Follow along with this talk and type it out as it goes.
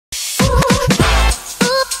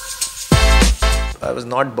I was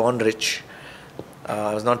not born rich.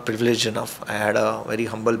 I was not privileged enough. I had a very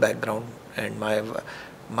humble background, and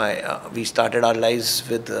we started our lives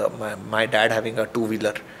with my dad having a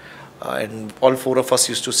two-wheeler, and all four of us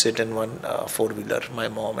used to sit in one four-wheeler. My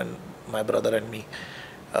mom and my brother and me.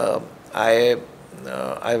 Uh, I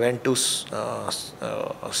I went to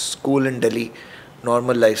school in Delhi.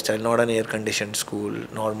 Normal lifestyle, not an air condition school,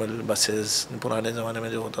 normal buses, पुराने ज़माने में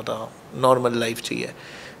जो होता था normal life चाहिए.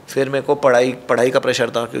 फिर मेरे को पढ़ाई का प्रेशर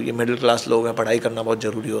था, क्योंकि मिडिल क्लास लोग हैं, पढ़ाई करना बहुत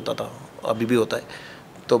ज़रूरी होता था, अभी भी होता है.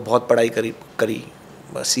 तो बहुत पढ़ाई करी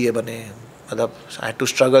CA बने. मतलब I had to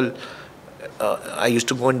struggle. I used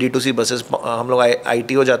to go in D2C buses. हम लोग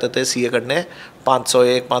IT हो जाते थे CA करने.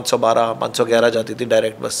 501, 512, 511 जाती थी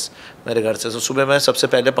डायरेक्ट बस मेरे घर से. तो सुबह मैं सबसे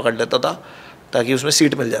पहले पकड़ लेता था ताकि उसमें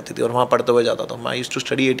सीट मिल जाती थी और वहाँ पढ़ते हुए जाता था. I used to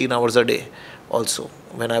study 18 hours a day also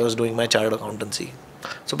when I was doing my chartered accountancy.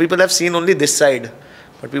 So people have seen only this side,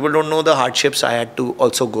 but people don't know the hardships I had to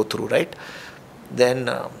also go through, right? Then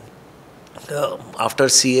after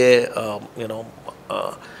CA,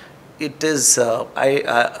 it is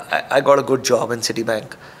I got a good job in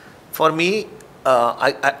Citibank. For me,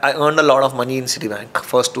 I earned a lot of money in Citibank.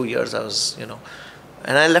 First 2 years I was,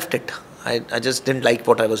 and I left it. I just didn't like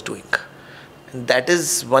what I was doing. And that is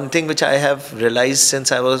one thing which I have realized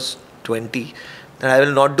since I was 20, that I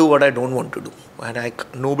will not do what I don't want to do. And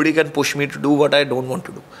nobody can push me to do what I don't want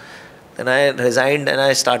to do. Then I resigned and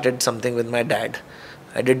I started something with my dad.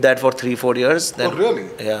 I did that for 3-4 years. Then, oh really?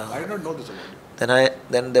 Yeah. I did not know this about you.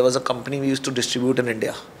 Then there was a company we used to distribute in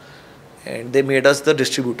India. And they made us the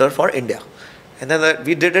distributor for India. And then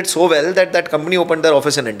we did it so well that that company opened their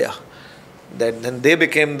office in India. Then they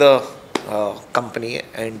became the company,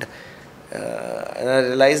 and I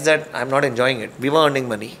realized that I'm not enjoying it. We were earning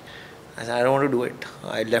money. I said, I don't want to do it.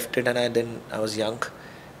 I left it, and I was young.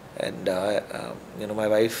 And, my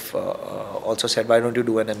wife also said, why don't you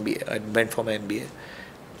do an MBA? I went for my MBA,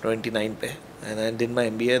 29 pay. And I did my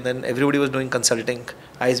MBA, and then everybody was doing consulting.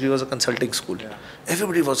 ISB was a consulting school. Yeah.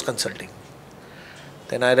 Everybody was consulting.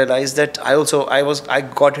 Then I realized that I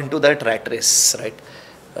got into that rat race, right?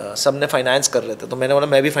 सबने finance कर रहे थे, तो मैंने बोला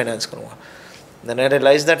मैं भी finance करूँगा. Then I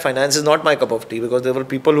realized that finance is not my cup of tea, because there were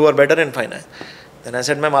people who are better in finance. Then I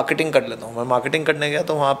said मैं marketing कर लेता हूँ. मैं marketing करने गया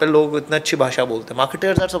तो वहाँ पे लोग इतनी अच्छी भाषा बोलते हैं.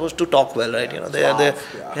 Marketers are supposed to talk well, right? They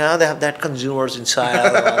have that consumers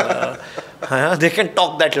inside. They can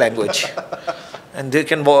talk that language, and they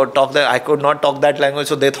can talk that. I could not talk that language,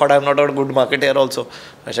 so they thought I'm not a good marketer also.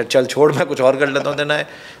 I said चल छोड़, मैं कुछ और कर लेता हूँ. Then I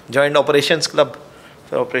joined operations club.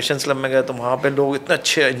 फिर operations club में गए तो वहाँ पे लोग इतने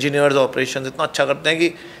अच्छे इंजीनियर्स ऑपरेशंस इतना अच्छा करते हैं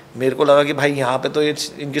कि मेरे को लगा कि भाई यहाँ पे तो ये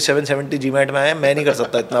इनकी 770 GMAT में आए, मैं नहीं कर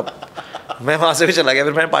सकता इतना. मैं वहाँ से भी चला गया.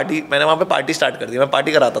 फिर मैंने वहाँ पे पार्टी स्टार्ट कर दी. मैं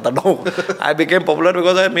पार्टी कराता था. No, I became popular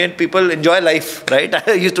because I made people enjoy life, right?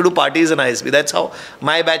 I used to do parties in ISB. That's how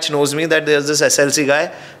my batch knows me, that there is this SLC guy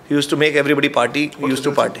who used to make everybody party. Used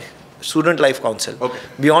to party. Student Life Council. Okay.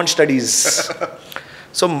 Beyond studies.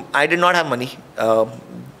 So I did not have money.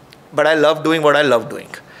 But I loved doing what I loved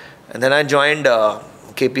doing. And then I joined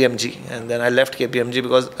KPMG, and then I left KPMG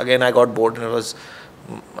because again I got bored, and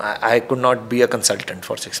I could not be a consultant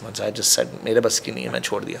for 6 months. I just said मेरे बस की नहीं है, मैं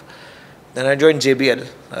छोड़ दिया. Then I joined JBL.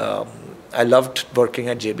 I loved working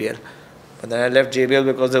at JBL, but then I left JBL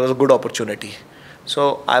because there was a good opportunity. So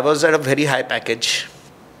I was at a very high package,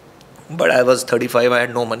 but I was 35. I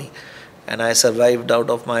had no money, and I survived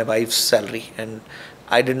out of my wife's salary, and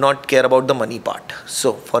I did not care about the money part. So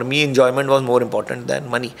for me, enjoyment was more important than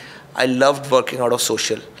money. I loved working out of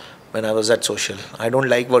social when I was at social. I don't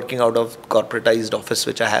like working out of corporatized office,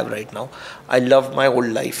 which I have right now. I loved my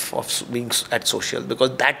old life of being at social,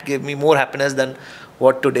 because that gave me more happiness than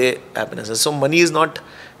what today happiness is. So money is not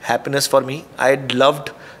happiness for me. I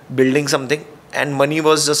loved building something, and money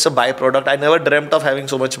was just a byproduct. I never dreamt of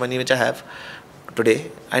having so much money which I have today.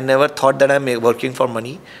 I never thought that I'm working for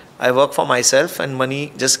money. I work for myself, and money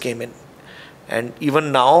just came in. And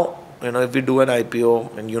even now, if we do an IPO,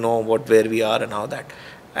 and where we are and how that,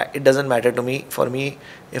 it doesn't matter to me. For me,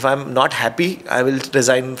 if I'm not happy, I will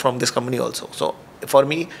resign from this company also. So for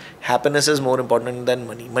me, happiness is more important than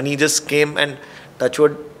money. Money just came, and touch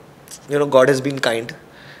wood, God has been kind,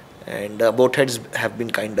 and both heads have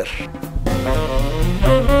been kinder.